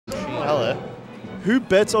hello. Who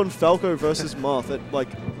bets on Falco versus Marth at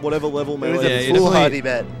like whatever level It was melee? a foolhardy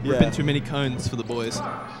bet. Ripping too many cones for the boys.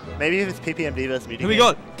 Maybe if it's PPMD versus Mewtwo. Who we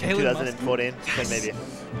got? Kaylin 2014. Then maybe.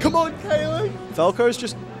 Come on, Kaylin! Falco's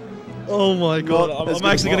just... Oh my god, Not as I'm good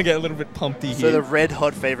as actually going to Marth. get a little bit pumpy here. So the red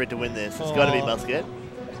hot favorite to win this has got to be Muscat.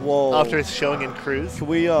 Whoa. After his showing in Cruise. Can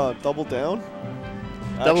we double down?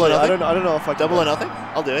 Double or Actually, nothing? I don't know if I can. Double or nothing?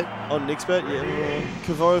 I'll do it. On Nick's bet, yeah.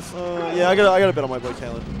 Kvarov, yeah, I got a bet on my boy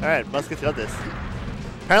Kaylin. All right, Muscat's got this.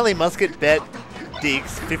 Apparently, Muscat bet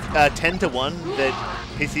Deeks 10 to 1 that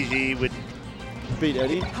PCG would Beat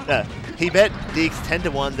Eddie. No, he bet Deeks 10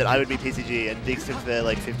 to 1 that I would be PCG, and Deeks took the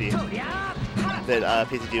like 50 that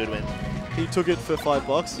PCG would win. He took it for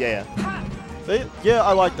 $5. Yeah. Yeah,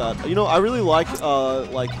 I like that. You know, I really like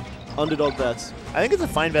underdog bets. I think it's a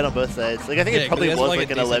fine bet on both sides. Like I think it probably was like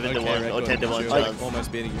an 11 to 1 or 10 to 1 chance.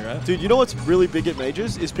 Almost beating you, right? Dude, you know what's really big at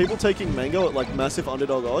majors is people taking Mango at like massive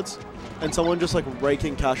underdog odds, and someone just like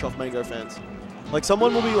raking cash off Mango fans. Like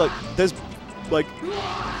someone will be like, there's like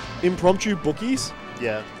impromptu bookies.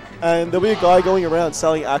 Yeah. And there'll be a guy going around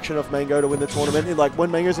selling action of Mango to win the tournament. In like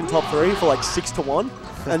when Mango's in top 3 for like 6 to 1,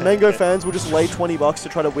 and Mango fans will just lay $20 to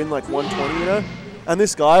try to win like 120, you know. And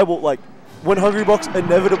this guy will like, when Hungry Box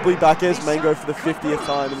inevitably back airs Mango for the 50th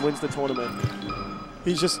time and wins the tournament.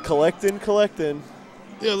 He's just collecting.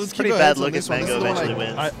 Yeah, let's keep pretty bad look if Mango eventually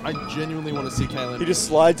wins. I genuinely want to see Kaylin. He just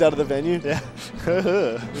slides out of the venue. Yeah.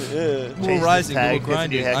 Yeah. More rising, more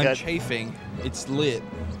grinding. I'm chafing. It's lit.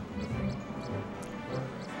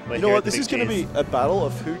 You know what? This is going to be a battle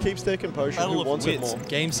of who keeps their composure, who wants it more.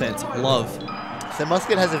 Game sense, love. So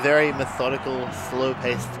Muscat has a very methodical,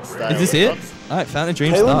 slow-paced style. Is this it? Alright, Fountain of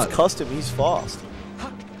Dreams Kalen's start. custom, he's fast.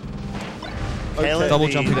 Okay. Double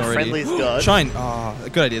jumping already. Shine. Oh,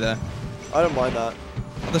 good idea there. I don't mind that.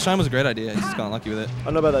 The shine was a great idea. He's just got unlucky with it.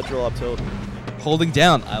 I know about that drill up tilt. Holding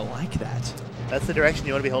down. I like that. That's the direction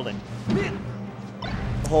you want to be holding.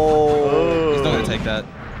 Oh. He's not going to take that.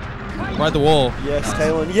 Ride the wall. Yes,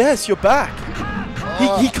 Kalen. Yes, you're back.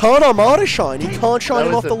 He can't Armada shine. He can't shine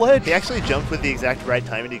him off the ledge. He actually jumped with the exact right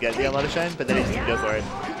timing to get the Armada shine, but then he just didn't go for it.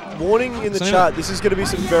 Warning in the chat, this is going to be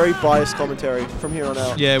some very biased commentary from here on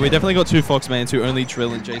out. Yeah, we definitely got two Foxmans who only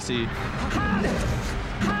drill in JC.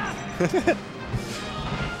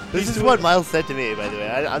 This is what Miles said to me, by the way.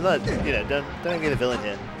 I'm not, you know, don't get a villain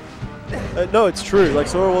here. No, it's true. Like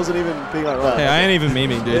Sora wasn't even being ironic. Hey, I ain't even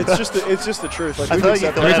memeing, dude. It's just the truth. Like, every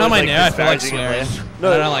time I nair, I feel like swearing.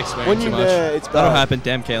 No, I don't like swearing when you too much. nair, it's bad. That'll happen.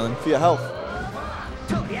 Damn, Kalen. For your health.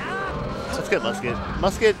 Let's get Muscat.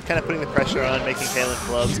 Muscat kind of putting the pressure on, making Kalen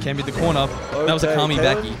flub. This can be the corner. Okay, that was a Kami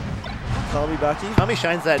backy. Kami backy? Kami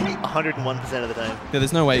shines that 101% of the time. Yeah,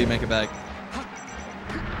 there's no way you make it back.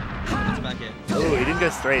 It's back here. Oh, he didn't go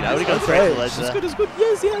straight. I would have gone straight to the ledge there. It's good.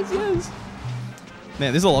 Yes.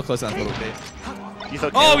 Man, this is a lot closer than I thought it would be. You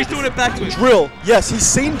thought Oh, he's doing it back to him. Drill. Yes, he's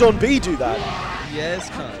seen Don B do that. Yes,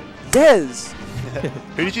 cunt. Yes.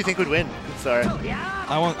 Who did you think would win? Sorry.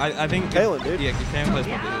 I think Kalen, dude. Yeah, Kalen plays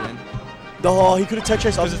probably win. Oh, he could have tech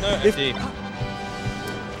chased up. Because there's no FD.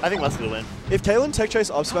 I think Muscat will win. If Kalen tech chase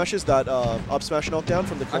up smashes that up smash knockdown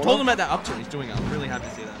from the corner. I told him about that up tilt he's doing it. I'm really happy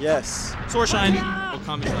to see that. Yes. Sora shine. Or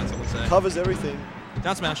Kami shine, someone say. Covers everything.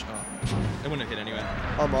 Down smash. Oh. It wouldn't have hit anyway.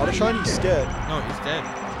 Armada shine, he's scared. No, he's dead.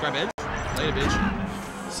 Grab edge. Later,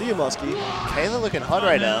 bitch. See you, Muskie. Kalen looking hot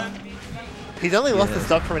right now. He's only lost the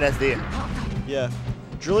stock from an SD. Yeah.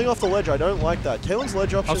 Drilling off the ledge, I don't like that. Kalen's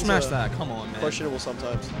ledge options I'll smash that. Come on, man. Questionable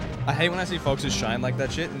sometimes. I hate when I see folks who shine like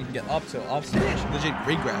that shit and you can get up to off smash. Legit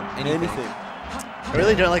regrab. Anything. I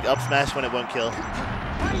really don't like up smash when it won't kill.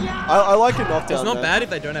 I like a knockdown. It's not bad if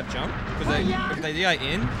they don't have jump. Because if they DI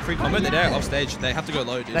in, free combo, they DI off stage. They have to go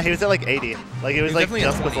low, dude. No, he was at like 80. Like it was like definitely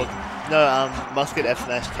just at 20. before. No, Muscat F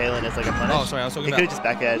smash Kalen as like a punish. Oh, sorry, I was talking he about. He could have just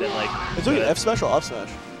back aired and like. It's doing F smash or up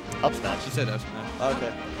smash? Up smash. She said F smash.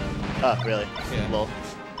 Okay. Oh, really? Yeah. Lol.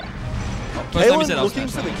 Kalen looking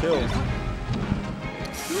for the kill.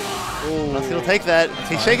 Muscat will take that.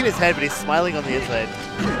 He's shaking his head, but he's smiling on the inside.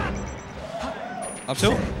 Up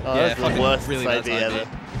tilt? Oh, yeah, that's the worst really side bad B ever.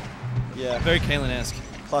 Yeah. Very Kalen-esque.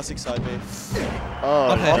 Classic side B.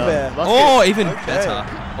 Oh, up no. air. Oh, even Okay. better.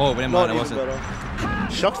 Oh, but never mind, it wasn't.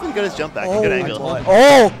 Shocked that he got his jump back. Oh, Good angle.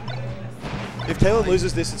 Oh! If Kalen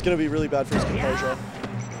loses this, it's going to be really bad for his composure.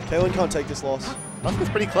 Kalen can't take this loss. Muscat's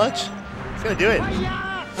pretty clutch. He's going to do it.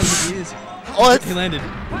 Oh, he landed.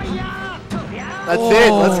 That's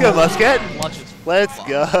it. Let's go, Muscat. Let's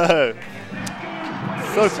go.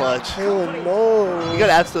 So clutch. Kalen, no. He got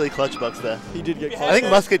absolutely clutch bucks there. He did get clutch. I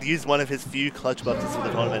think Muscat used one of his few clutch bucks for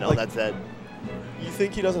the tournament on that set. You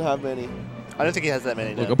think he doesn't have many? I don't think he has that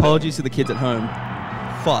many. Look, no. apologies to the kids at home.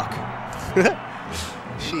 Fuck.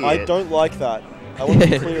 Shit. I don't like that. I want to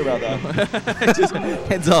be clear about that. Just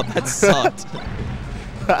heads up, that sucked.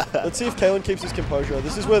 Let's see if Kalen keeps his composure.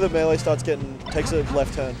 This is where the melee takes a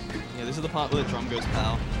left turn. Yeah, this is the part where the drum goes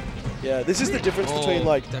pow. Yeah, this is the difference between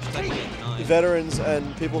like veterans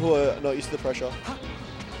and people who are not used to the pressure.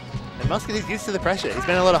 And Muscat is used to the pressure. He's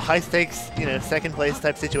been in a lot of high stakes, you know, second place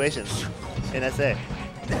type situations in SA.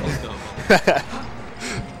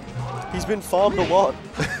 He's been farmed a lot.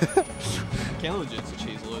 Kalen legit's a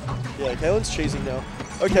cheese lord. Yeah, Kalen's cheesing now.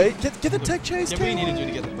 Okay, get the tech chase, Yeah, we Kalen. needed you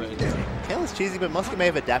to get the bread. Kalen's cheesy, but Muscat may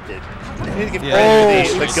have adapted. You need to give Yeah. credit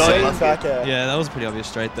to the insane god Muscat. back air. Yeah, that was pretty obvious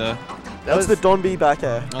straight though. That's the Don B back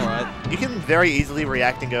air. Alright. You can very easily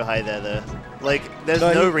react and go high there, though. Like, there's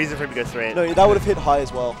No, no he- reason for him to go straight. No, that would have hit high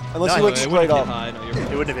as well. Unless No, he went it straight wouldn't up. hit high, no, you're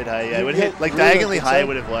right. It wouldn't have hit high, yeah. It would Yeah, have hit, like, really diagonally good high save.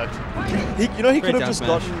 would have worked. He could Great have down just smash.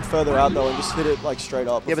 gotten further out though and just hit it like straight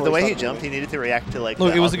up. Yeah, but before the way he started jumped, he moving. needed to react to, like,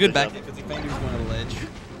 Look, the it was a arc good of the back jump. because he found he was going on the ledge.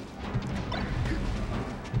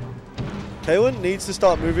 Kalen needs to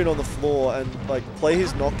start moving on the floor and like play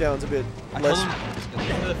his knockdowns a bit I told less. him,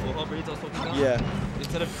 remember the full hop reads I was talking about? Yeah.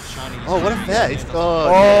 Instead of shining. Oh, what a shining fair. hands, He's, I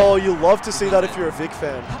was Oh, you love to see that if you're a Vic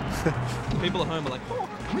fan. like, people at home are like, oh,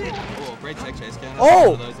 great tech chase. Kalen.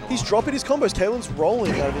 Oh, he's dropping his combos. Kalen's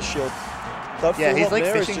rolling out of his shield. That Yeah, full he's up like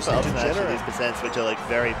there is fishing just for up smash with degenerate. these percents, which are like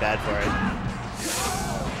very bad for it.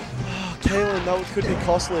 Kalen, that could be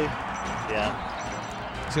costly. Yeah.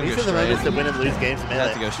 He's gonna These go are the straight. moments that win and lose games in He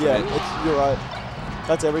had to Melee. go Yeah, straight. you're right.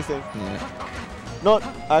 That's everything. Yeah. Not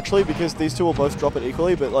actually because these two will both drop it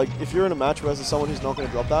equally, but like if you're in a match versus someone who's not going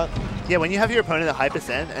to drop that, Yeah, when you have your opponent at high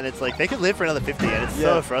percent, and it's like, they could live for another 50, and it's Yeah.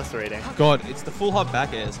 so frustrating. God, it's the full hop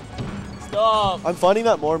back airs. Stop. I'm finding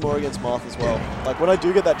that more and more against Marth as well. Like when I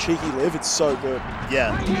do get that cheeky live, it's so good.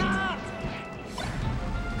 Yeah.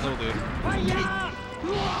 It'll do.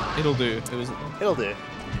 It'll do. It was. It'll do.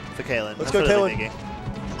 For Kalen. Let's That's go, what I'm Kalen. thinking.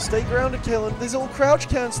 Stay grounded, Kalen. These are all crouch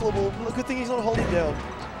cancelable. Good thing he's not holding down.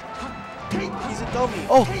 He's a dummy.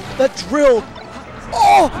 Oh, that drill.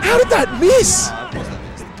 Oh, how did that miss? Of course that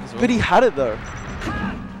missed as well. But he had it though.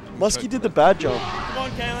 Muskie did the bad jump. Come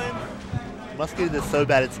on, Kalen. Muscat is so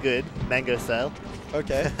bad it's good. Mango style.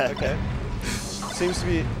 Okay, okay. Seems to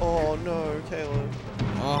be. Oh no, Kalen.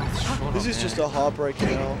 Oh, short This up, is man. just a heartbreak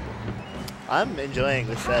now. I'm enjoying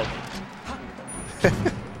this set.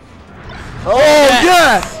 Oh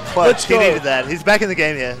yeah! But Let's he go. needed that. He's back in the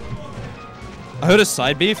game here. I heard a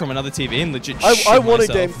side B from another TV and legit I shit want a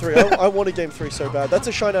myself. game 3. I want a game 3 so bad. That's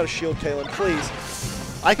a shine out of shield, Kalen.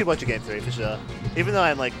 Please. I could watch a game 3 for sure. Even though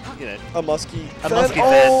I'm like, you know, A Muskie a fan. Muscat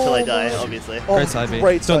fan till I Oh, die, my- obviously. Oh, Great side B.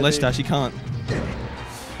 Great Don't side ledge B. dash, you can't.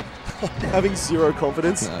 Having zero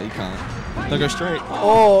confidence. No, you can't. Don't go straight.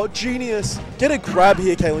 Oh, genius. Get a grab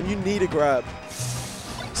here, Kalen. You need a grab.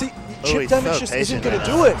 See, chip he's damage so just isn't patient going right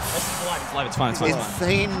to now. do it. Live, it's fine, it's fine, it's fine.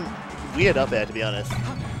 Insane weird up air, to be honest.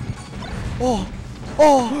 Oh,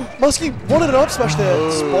 Muskie wanted an up smash there. Oh,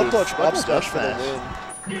 Spot dodge, spot up dodge smash for the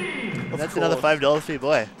smash. win. Of That's another course. $5 for your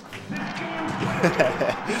boy.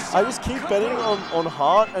 I just keep betting on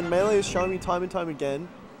Heart, and Melee is showing me time and time again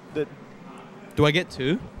that Do I get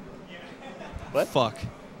 2? What? Fuck.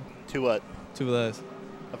 To what? 2 of those.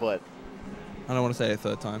 Of what? I don't want to say a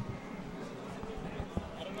third time.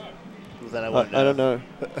 Well, then I I won't know. don't know.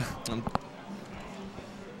 Um,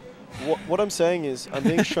 What I'm saying is, I'm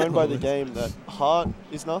being shown by the game that Heart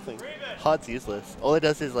is nothing. Heart's useless. All it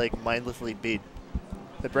does is like mindlessly beat.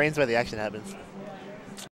 The brain's where the action happens.